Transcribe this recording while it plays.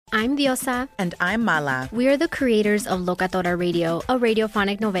I'm Diosa. And I'm Mala. We are the creators of Locatora Radio, a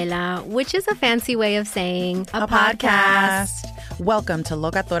radiophonic novela, which is a fancy way of saying a podcast. Welcome to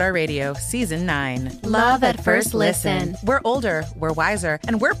Locatora Radio, Season 9. Love at first listen. We're older, we're wiser,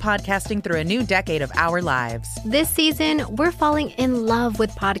 and we're podcasting through a new decade of our lives. This season, we're falling in love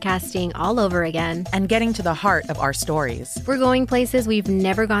with podcasting all over again. And getting to the heart of our stories. We're going places we've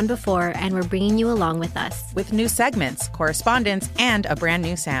never gone before, and we're bringing you along with us. With new segments, correspondence, and a brand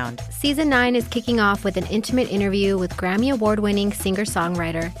new sound. Season 9 is kicking off with an intimate interview with Grammy Award-winning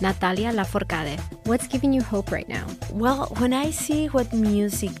singer-songwriter Natalia Lafourcade. What's giving you hope right now? Well, when I see what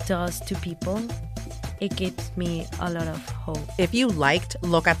music does to people, it gives me a lot of hope. If you liked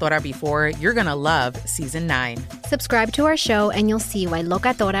Locatora before, you're gonna love Season 9. Subscribe to our show and you'll see why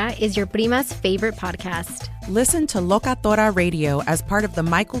Locatora is your prima's favorite podcast. Listen to Locatora Radio as part of the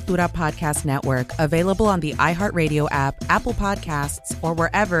My Cultura Podcast Network, available on the iHeartRadio app, Apple Podcasts, or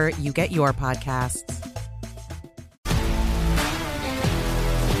wherever you get your podcasts.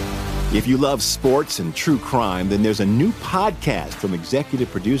 If you love sports and true crime, then there's a new podcast from executive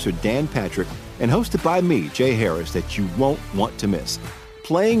producer Dan Patrick and hosted by me, Jay Harris, that you won't want to miss.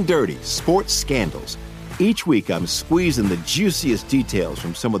 Playing Dirty: Sports Scandals. Each week, I'm squeezing the juiciest details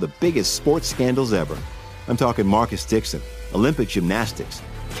from some of the biggest sports scandals ever. I'm talking Marcus Dixon, Olympic gymnastics,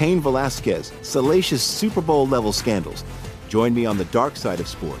 Cain Velasquez, salacious Super Bowl-level scandals. Join me on the dark side of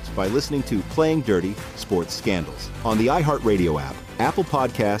sports by listening to Playing Dirty: Sports Scandals on the iHeartRadio app, Apple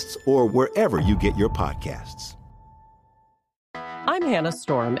Podcasts, or wherever you get your podcasts. I'm Hannah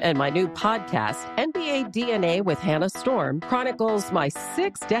Storm, and my new podcast, NBA DNA with Hannah Storm, chronicles my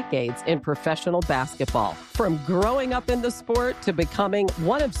 6 decades in professional basketball. From growing up in the sport to becoming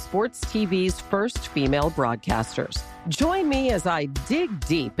one of sports TV's first female broadcasters. Join me as I dig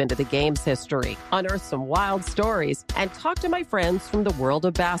deep into the game's history, unearth some wild stories, and talk to my friends from the world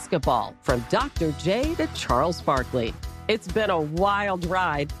of basketball, from Dr. J to Charles Barkley. It's been a wild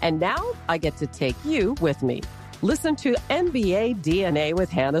ride, and now I get to take you with me. Listen to NBA DNA with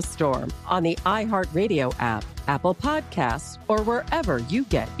Hannah Storm on the iHeartRadio app, Apple Podcasts, or wherever you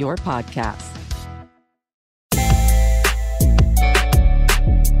get your podcasts.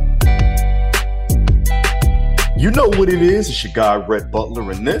 You know what it is. It's your guy, Rhett,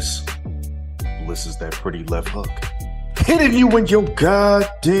 Butler, and this is that pretty left hook. Hitting you in your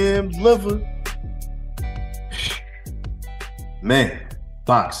goddamn liver. Man,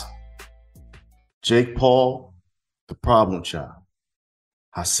 boxing. Jake Paul, the problem child.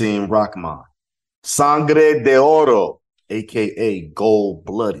 Hasim Rahman, Sangre de Oro, a.k.a.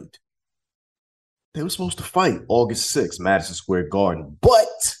 Gold-Blooded. They were supposed to fight August 6th, Madison Square Garden,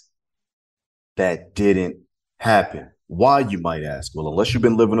 but that didn't happen. Why, you might ask? Well, unless you've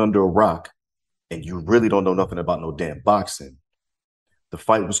been living under a rock and you really don't know nothing about no damn boxing, the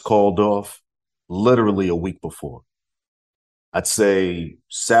fight was called off literally a week before. I'd say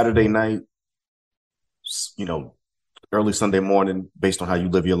Saturday night, early Sunday morning, based on how you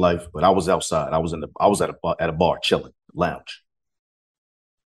live your life. But I was outside. I was at a bar chilling, lounge.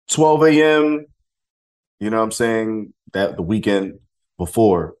 12 a.m. You know what I'm saying? That the weekend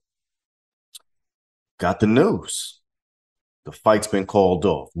before, got the news. The fight's been called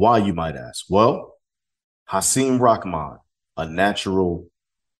off. Why, you might ask? Well, Hasim Rahman, a natural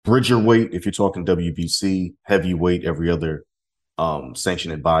bridger weight, if you're talking WBC, heavyweight, every other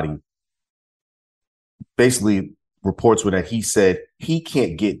sanctioning body. Basically, reports were that he said he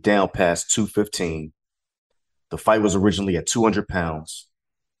can't get down past 215. The fight was originally at 200 pounds,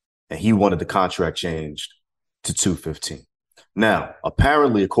 and he wanted the contract changed to 215. Now,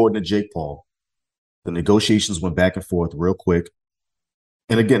 apparently, according to Jake Paul, the negotiations went back and forth real quick.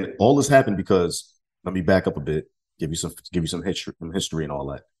 And again, all this happened because, let me back up a bit, give you some history and all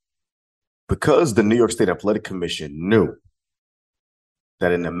that. Because the New York State Athletic Commission knew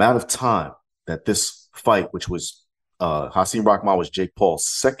that in the amount of time that this fight, which was Hasim Rahman was Jake Paul's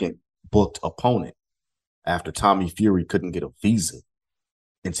second booked opponent after Tommy Fury couldn't get a visa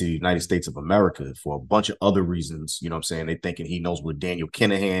into the United States of America for a bunch of other reasons. You know what I'm saying? They thinking he knows where Daniel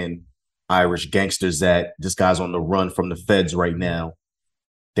Kinahan, Irish gangsters at. This guy's on the run from the feds right now.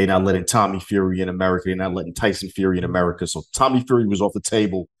 They're not letting Tommy Fury in America. They're not letting Tyson Fury in America. So Tommy Fury was off the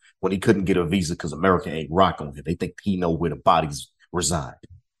table when he couldn't get a visa because America ain't rocking with him. They think he know where the bodies reside.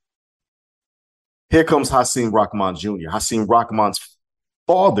 Here comes Hasim Rahman Jr. Hasim Rahman's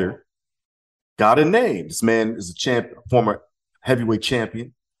father got a name. This man is a former heavyweight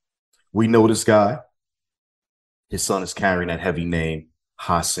champion. We know this guy. His son is carrying that heavy name,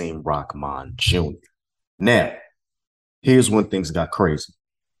 Hasim Rahman Jr. Now, here's when things got crazy.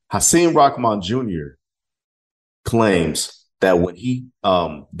 Hasim Rahman Jr. claims that when he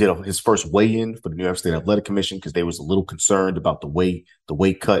did his first weigh-in for the New York State Athletic Commission, because they was a little concerned about the weight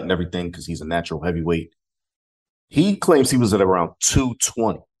cut and everything, because he's a natural heavyweight, he claims he was at around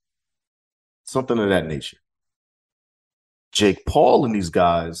 220, something of that nature. Jake Paul and these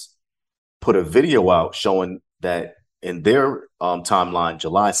guys put a video out showing that in their timeline,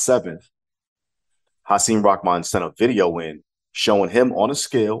 July 7th, Hasim Rahman sent a video in showing him on a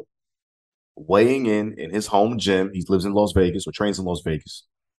scale, weighing in his home gym. He lives in Las Vegas or trains in Las Vegas.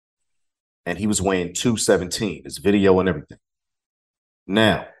 And he was weighing 217, his video and everything.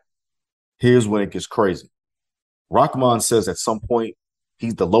 Now, here's when it gets crazy. Rahman says at some point,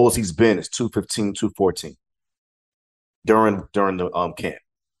 the lowest he's been is 215, 214 during the camp.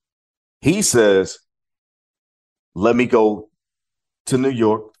 He says, let me go to New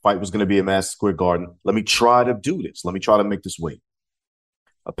York. The fight was going to be at Madison Square Garden. Let me try to do this. Let me try to make this weight.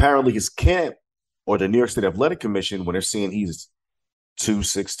 Apparently his camp or the New York State Athletic Commission, when they're seeing he's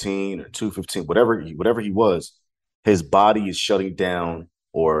 216 or 215, whatever he was, his body is shutting down,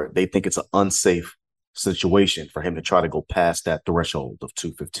 or they think it's an unsafe situation for him to try to go past that threshold of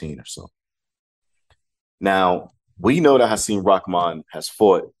 215 or so. Now, we know that Hasim Rahman has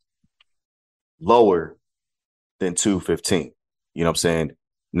fought lower than 215. You know what I'm saying?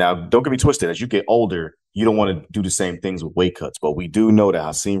 Now, don't get me twisted. As you get older, you don't want to do the same things with weight cuts. But we do know that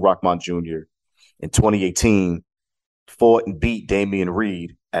Hasim Rahman Jr. in 2018 fought and beat Damian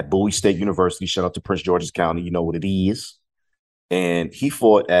Reed at Bowie State University. Shout out to Prince George's County. You know what it is. And he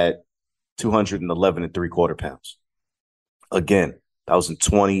fought at 211 3/4 pounds. Again, that was in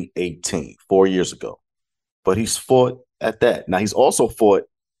 2018, 4 years ago. But he's fought at that. Now, he's also fought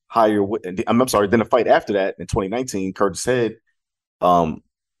higher. I'm sorry. Then the fight after that in 2019, Curtis Head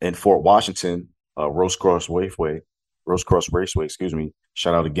in Fort Washington, Rose Cross Raceway, excuse me.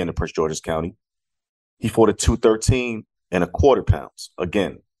 Shout out again to Prince George's County. He fought at 213 1/4 pounds.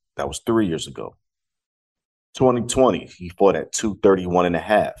 Again, that was 3 years ago. 2020, he fought at 231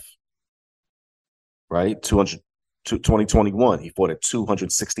 1/2. Right? 2021, he fought at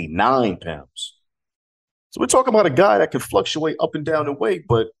 269 pounds. So we're talking about a guy that can fluctuate up and down in weight.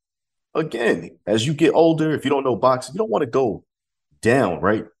 But again, as you get older, if you don't know boxing, you don't want to go down,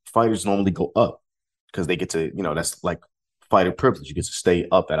 right? Fighters normally go up because they get to, that's like fighter privilege. You get to stay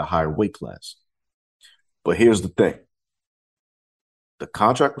up at a higher weight class. But here's the thing. The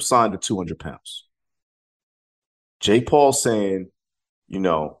contract was signed at 200 pounds. Jake Paul saying,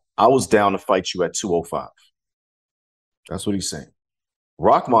 I was down to fight you at 205. That's what he's saying.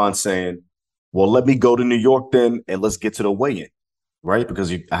 Rahman saying, well, let me go to New York then and let's get to the weigh-in, right?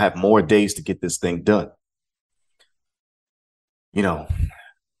 Because I have more days to get this thing done.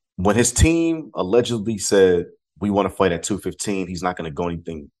 When his team allegedly said, we want to fight at 215, he's not going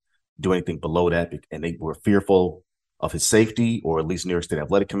to do anything below that, and they were fearful of his safety, or at least New York State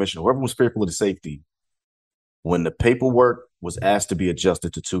Athletic Commission, whoever was fearful of the safety. When the paperwork was asked to be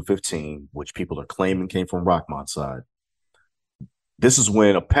adjusted to 215, which people are claiming came from Rahman's side, this is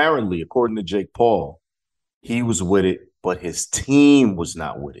when apparently, according to Jake Paul, he was with it, but his team was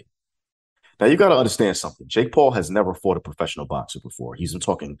not with it. Now, you got to understand something. Jake Paul has never fought a professional boxer before. He's been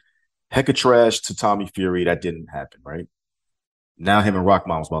talking heck of trash to Tommy Fury. That didn't happen, right? Now him and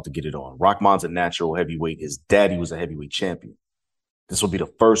Rahman was about to get it on. Rahman's a natural heavyweight. His daddy was a heavyweight champion. This will be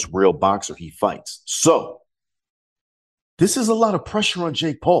the first real boxer he fights. So, this is a lot of pressure on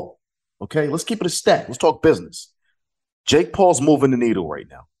Jake Paul, okay? Let's keep it a stack. Let's talk business. Jake Paul's moving the needle right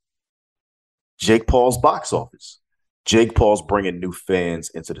now. Jake Paul's box office. Jake Paul's bringing new fans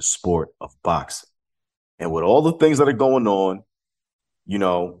into the sport of boxing. And with all the things that are going on,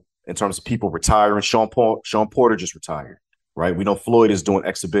 in terms of people retiring, Sean Porter just retired, right? We know Floyd is doing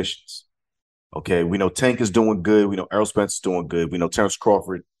exhibitions, okay? We know Tank is doing good. We know Errol Spence is doing good. We know Terrence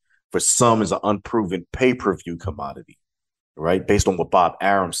Crawford, for some, is an unproven pay-per-view commodity, right? Based on what Bob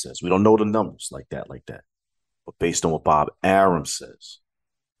Arum says. We don't know the numbers like that. But based on what Bob Arum says,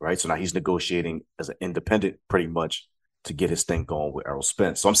 right? So now he's negotiating as an independent pretty much to get his thing going with Errol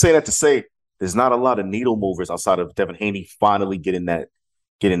Spence. So I'm saying that to say there's not a lot of needle movers outside of Devin Haney finally getting that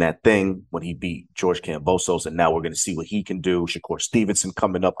thing when he beat George Kambosos, and now we're going to see what he can do. Shakur Stevenson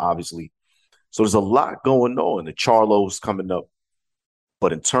coming up, obviously. So there's a lot going on. The Charlo's coming up.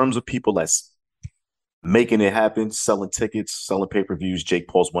 But in terms of people that's making it happen, selling tickets, selling pay-per-views, Jake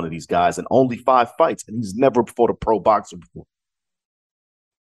Paul's one of these guys, and only 5 fights, and he's never fought a pro boxer before.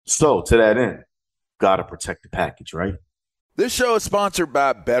 So, to that end, gotta protect the package, right? This show is sponsored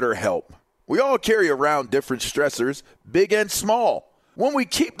by BetterHelp. We all carry around different stressors, big and small. When we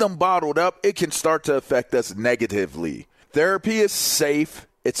keep them bottled up, it can start to affect us negatively. Therapy is safe,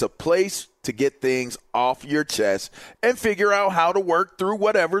 It's a place to get things off your chest and figure out how to work through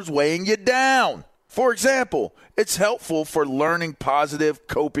whatever's weighing you down. For example, it's helpful for learning positive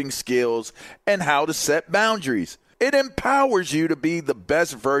coping skills and how to set boundaries. It empowers you to be the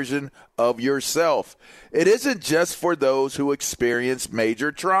best version of yourself. It isn't just for those who experience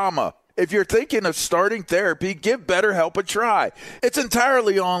major trauma. If you're thinking of starting therapy, give BetterHelp a try. It's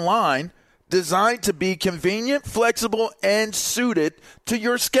entirely online, designed to be convenient, flexible, and suited to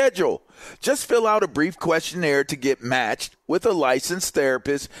your schedule. Just fill out a brief questionnaire to get matched with a licensed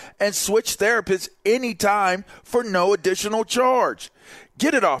therapist and switch therapists anytime for no additional charge.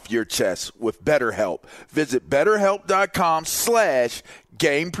 Get it off your chest with BetterHelp. Visit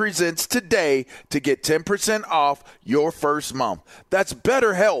BetterHelp.com/GamePresents today to get 10% off your first month. That's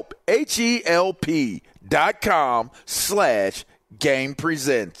BetterHelp,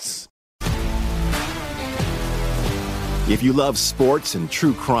 HELP.com/GamePresents. If you love sports and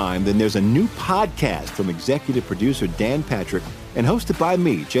true crime, then there's a new podcast from executive producer Dan Patrick and hosted by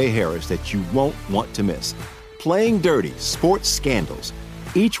me, Jay Harris, that you won't want to miss. Playing Dirty: Sports Scandals.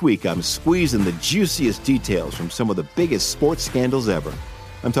 Each week, I'm squeezing the juiciest details from some of the biggest sports scandals ever.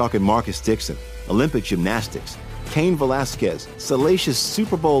 I'm talking Marcus Dixon, Olympic gymnastics, Cain Velasquez, salacious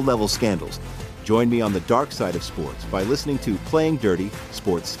Super Bowl-level scandals. Join me on the dark side of sports by listening to Playing Dirty: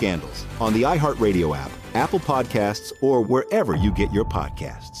 Sports Scandals on the iHeartRadio app, Apple Podcasts, or wherever you get your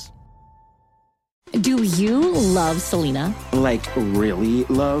podcasts. Do you love Selena? Like, really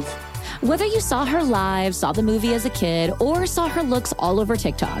love? Whether you saw her live, saw the movie as a kid, or saw her looks all over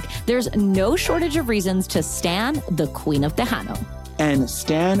TikTok, there's no shortage of reasons to stan the Queen of Tejano. And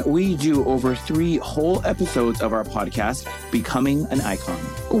Stan, we do over 3 whole episodes of our podcast, Becoming an Icon.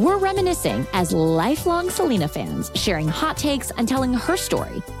 We're reminiscing as lifelong Selena fans, sharing hot takes and telling her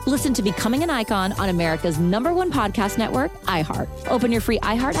story. Listen to Becoming an Icon on America's #1 podcast network, iHeart. Open your free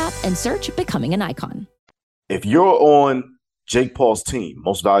iHeart app and search Becoming an Icon. If you're on Jake Paul's team,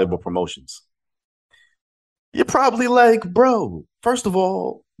 Most Valuable Promotions, you're probably like, bro, first of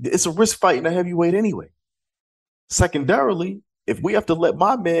all, it's a risk fight in a heavyweight anyway. Secondarily, if we have to let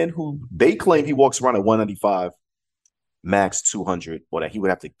my man, who they claim he walks around at 195, max 200, or that he would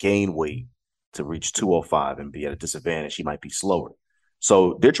have to gain weight to reach 205 and be at a disadvantage, he might be slower.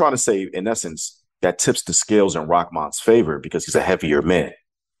 So they're trying to say, in essence, that tips the scales in Rahman's favor because he's a heavier man.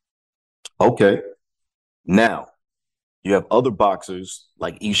 Okay. Now, you have other boxers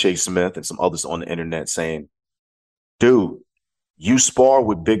like Ishe Smith and some others on the internet saying, dude, you spar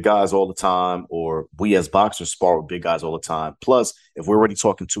with big guys all the time, or we as boxers spar with big guys all the time. Plus, if we're already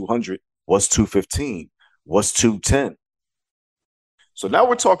talking 200, what's 215? What's 210? So now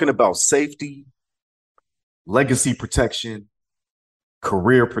we're talking about safety, legacy protection,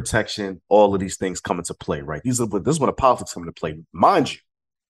 career protection, all of these things come into play, right? This is when the politics come into play. Mind you,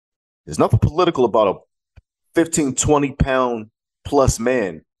 there's nothing political about a 15, 20-pound plus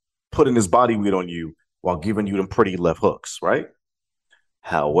man putting his body weight on you while giving you them pretty left hooks, right?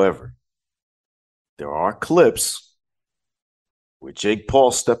 However, there are clips with Jake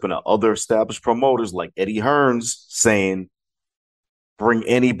Paul stepping to other established promoters like Eddie Hearns saying, bring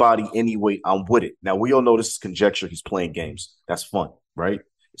anybody, any weight, I'm with it. Now, we all know this is conjecture. He's playing games. That's fun, right?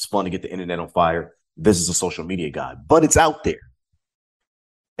 It's fun to get the internet on fire. This is a social media guy, but it's out there.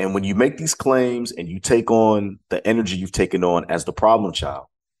 And when you make these claims and you take on the energy you've taken on as the problem child,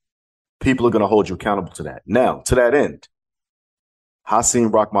 people are going to hold you accountable to that. Now, to that end,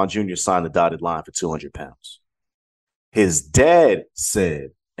 Hasim Rahman Jr. signed the dotted line for 200 pounds. His dad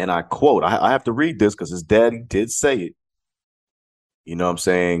said, and I quote, I have to read this because his daddy did say it. You know what I'm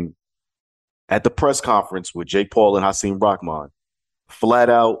saying? At the press conference with Jake Paul and Hasim Rahman,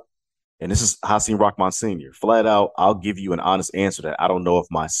 flat out, and this is Hasim Rahman Sr., flat out, I'll give you an honest answer that I don't know if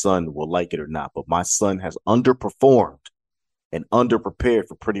my son will like it or not, but my son has underperformed and underprepared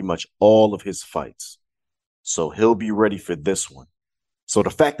for pretty much all of his fights. So he'll be ready for this one. So the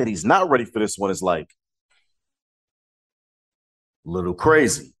fact that he's not ready for this one is like a little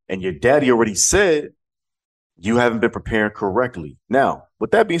crazy. And your daddy already said you haven't been preparing correctly. Now,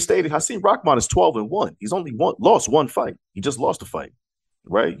 with that being stated, Hasim Rahman is 12-1. He's only lost one fight. He just lost a fight,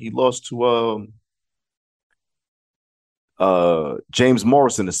 right? He lost to James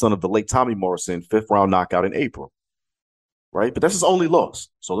Morrison, the son of the late Tommy Morrison, 5th round knockout in April, right? But that's his only loss.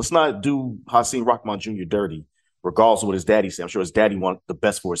 So let's not do Hasim Rahman Jr. dirty, regardless of what his daddy said. I'm sure his daddy wanted the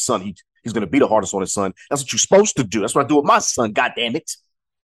best for his son. He's going to be the hardest on his son. That's what you're supposed to do. That's what I do with my son, goddammit.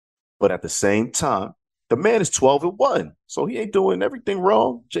 But at the same time, the man is 12-1, so he ain't doing everything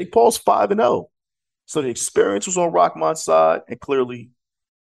wrong. Jake Paul's 5-0. So the experience was on Rahman's side, and clearly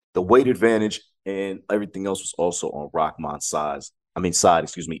the weight advantage and everything else was also on Rahman's side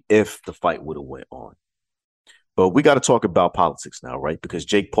if the fight would have went on. But we got to talk about politics now, right? Because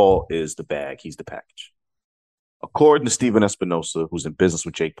Jake Paul is the bag. He's the package. According to Steven Espinosa, who's in business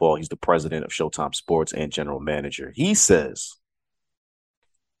with Jake Paul, he's the president of Showtime Sports and general manager. He says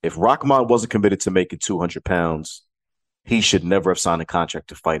if Rahman wasn't committed to making 200 pounds, he should never have signed a contract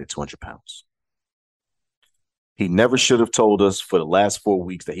to fight at 200 pounds. He never should have told us for the last 4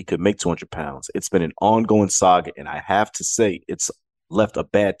 weeks that he could make 200 pounds. It's been an ongoing saga, and I have to say it's left a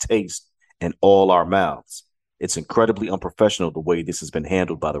bad taste in all our mouths. It's incredibly unprofessional the way this has been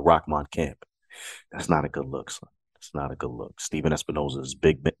handled by the Rahman camp. That's not a good look, son. It's not a good look. Steven Espinosa's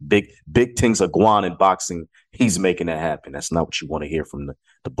big things are Guan in boxing. He's making that happen. That's not what you want to hear from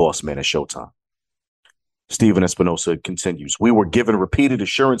the boss man at Showtime. Steven Espinosa continues, we were given repeated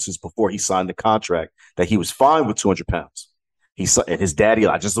assurances before he signed the contract that he was fine with 200 pounds. And his daddy,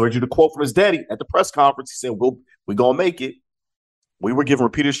 I just heard you the quote from his daddy at the press conference. He said, we're going to make it. We were given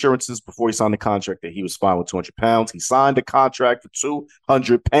repeated assurances before he signed the contract that he was fine with 200 pounds. He signed a contract for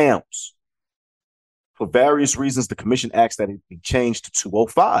 200 pounds. For various reasons, the commission asked that it be changed to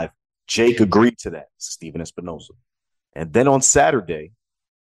 205. Jake agreed to that, Steven Espinosa. And then on Saturday,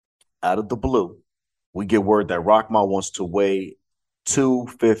 out of the blue, we get word that Rahman wants to weigh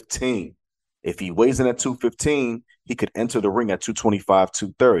 215. If he weighs in at 215, he could enter the ring at 225,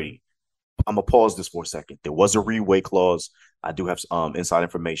 230. I'm going to pause this for a second. There was a reweigh clause. I do have inside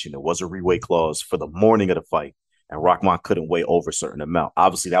information. There was a reweigh clause for the morning of the fight, and Rahman couldn't weigh over a certain amount.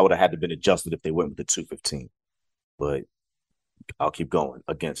 Obviously, that would have had to been adjusted if they went with the 215. But I'll keep going.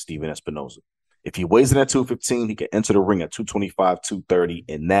 Again, Steven Espinosa. If he weighs in at 215, he can enter the ring at 225, 230,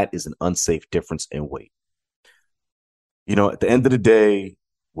 and that is an unsafe difference in weight. You know, at the end of the day,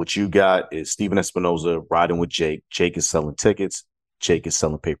 what you got is Steven Espinosa riding with Jake. Jake is selling tickets. Jake is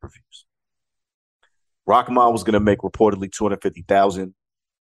selling pay-per-views. Rahman was going to make reportedly $250,000.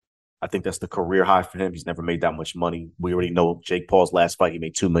 I think that's the career high for him. He's never made that much money. We already know Jake Paul's last fight, he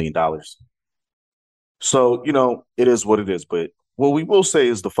made $2 million. So, you know, it is what it is. But what we will say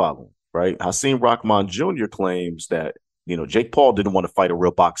is the following, right? Hasim Rahman Jr. claims that, you know, Jake Paul didn't want to fight a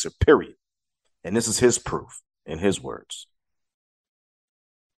real boxer, period. And this is his proof in his words.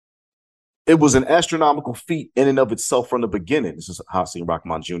 It was an astronomical feat in and of itself from the beginning. This is Hasim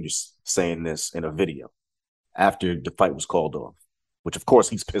Rahman Jr. saying this in a video after the fight was called off, which, of course,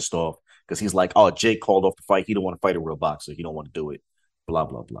 he's pissed off because he's like, oh, Jake called off the fight. He don't want to fight a real boxer. He don't want to do it, blah,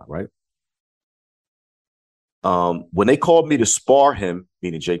 blah, blah, right? When they called me to spar him,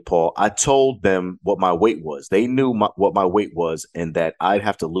 meaning Jake Paul, I told them what my weight was. They knew what my weight was and that I'd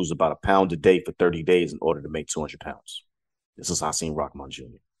have to lose about a pound a day for 30 days in order to make 200 pounds. This is Hasim Rahman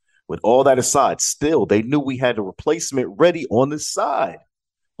Jr. With all that aside, still, they knew we had a replacement ready on the side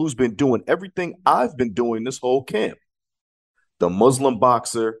who's been doing everything I've been doing this whole camp. The Muslim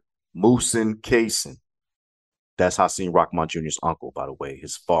boxer, Muhsin Kaysen. That's Hasim Rahman Jr.'s uncle, by the way,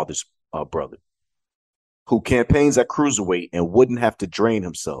 his father's brother, who campaigns at cruiserweight and wouldn't have to drain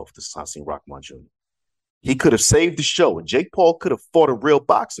himself. This is Hasim Rahman Jr. He could have saved the show, and Jake Paul could have fought a real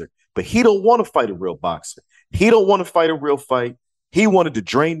boxer, but he don't want to fight a real boxer. He don't want to fight a real fight. He wanted to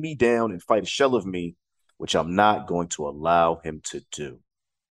drain me down and fight a shell of me, which I'm not going to allow him to do.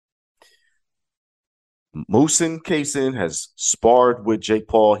 Muhsin Kaysen has sparred with Jake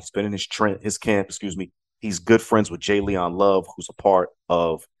Paul. He's been in his camp. He's good friends with J. Leon Love, who's a part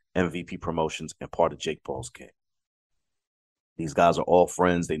of MVP Promotions and part of Jake Paul's camp. These guys are all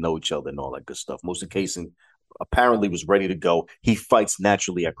friends. They know each other and all that good stuff. Muhsin Kaysen apparently was ready to go. He fights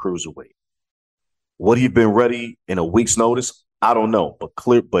naturally at cruiserweight. Would he have been ready in a week's notice? I don't know, but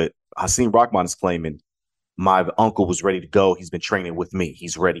Hasim Rahman is claiming my uncle was ready to go. He's been training with me.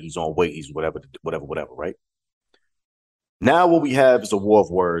 He's ready. He's on weight. He's whatever, right? Now what we have is a war of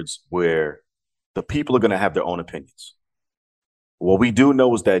words where the people are going to have their own opinions. What we do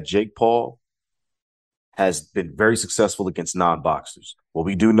know is that Jake Paul has been very successful against non-boxers. What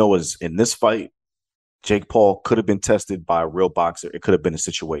we do know is in this fight, Jake Paul could have been tested by a real boxer. It could have been a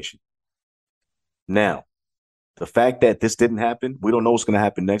situation. Now, the fact that this didn't happen, we don't know what's going to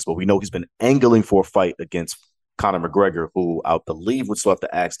happen next, but we know he's been angling for a fight against Conor McGregor, who I believe would still have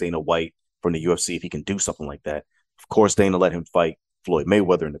to ask Dana White from the UFC if he can do something like that. Of course, Dana let him fight Floyd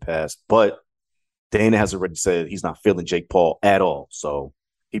Mayweather in the past, but Dana has already said he's not feeling Jake Paul at all, so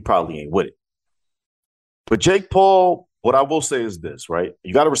he probably ain't with it. But Jake Paul, what I will say is this, right?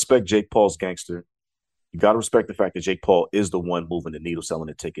 You got to respect Jake Paul's gangster. You got to respect the fact that Jake Paul is the one moving the needle, selling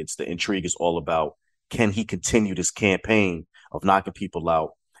the tickets. The intrigue is all about, can he continue this campaign of knocking people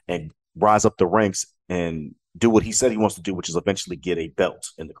out and rise up the ranks and do what he said he wants to do, which is eventually get a belt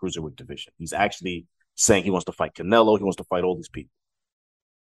in the cruiserweight division. He's actually saying he wants to fight Canelo. He wants to fight all these people.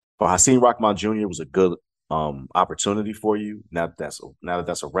 For Hasim Rahman Jr. was a good opportunity for you. Now that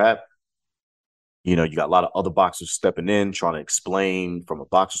that's a wrap, you know, you got a lot of other boxers stepping in, trying to explain from a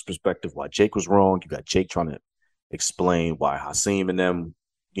boxer's perspective why Jake was wrong. You got Jake trying to explain why Hasim and them,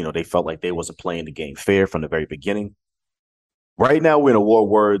 you know, they felt like they wasn't playing the game fair from the very beginning. Right now, we're in a war of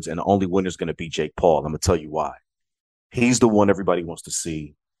words, and the only winner is going to be Jake Paul. I'm going to tell you why. He's the one everybody wants to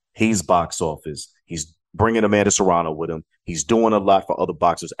see. He's box office. He's bringing Amanda Serrano with him. He's doing a lot for other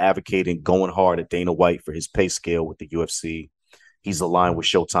boxers, advocating, going hard at Dana White for his pay scale with the UFC. He's aligned with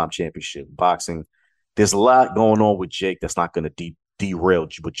Showtime Championship Boxing. There's a lot going on with Jake that's not going to derail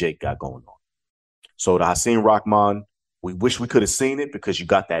what Jake got going on. So the Hasim Rahman, we wish we could have seen it because you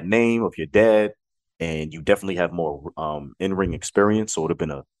got that name of your dad and you definitely have more in-ring experience. So it would have been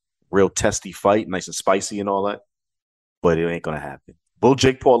a real testy fight, nice and spicy and all that. But it ain't going to happen. Will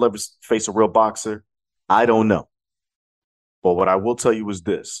Jake Paul ever face a real boxer? I don't know. But what I will tell you is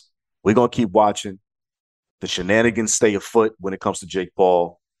this. We're going to keep watching. The shenanigans stay afoot when it comes to Jake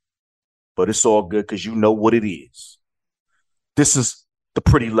Paul. But it's all good because you know what it is. This is the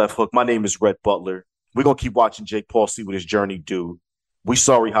Pretty Left Hook. My name is Rhett Butler. We're going to keep watching Jake Paul, see what his journey do. We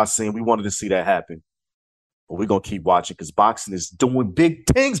sorry, Hasim. We wanted to see that happen. But we're going to keep watching because boxing is doing big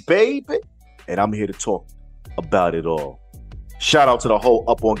things, baby. And I'm here to talk about it all. Shout out to the whole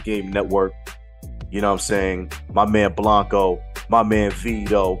Up On Game network. You know what I'm saying? My man Blanco, my man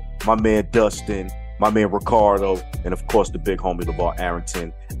Vito, my man Dustin, my man Ricardo, and of course the big homie LeVar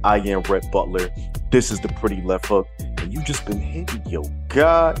Arrington. I am Rhett Butler. This is the Pretty Left Hook. And you just been hitting your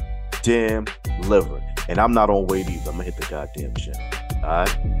goddamn liver. And I'm not on weight either. I'm going to hit the goddamn gym. All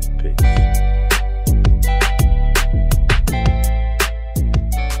right? Peace.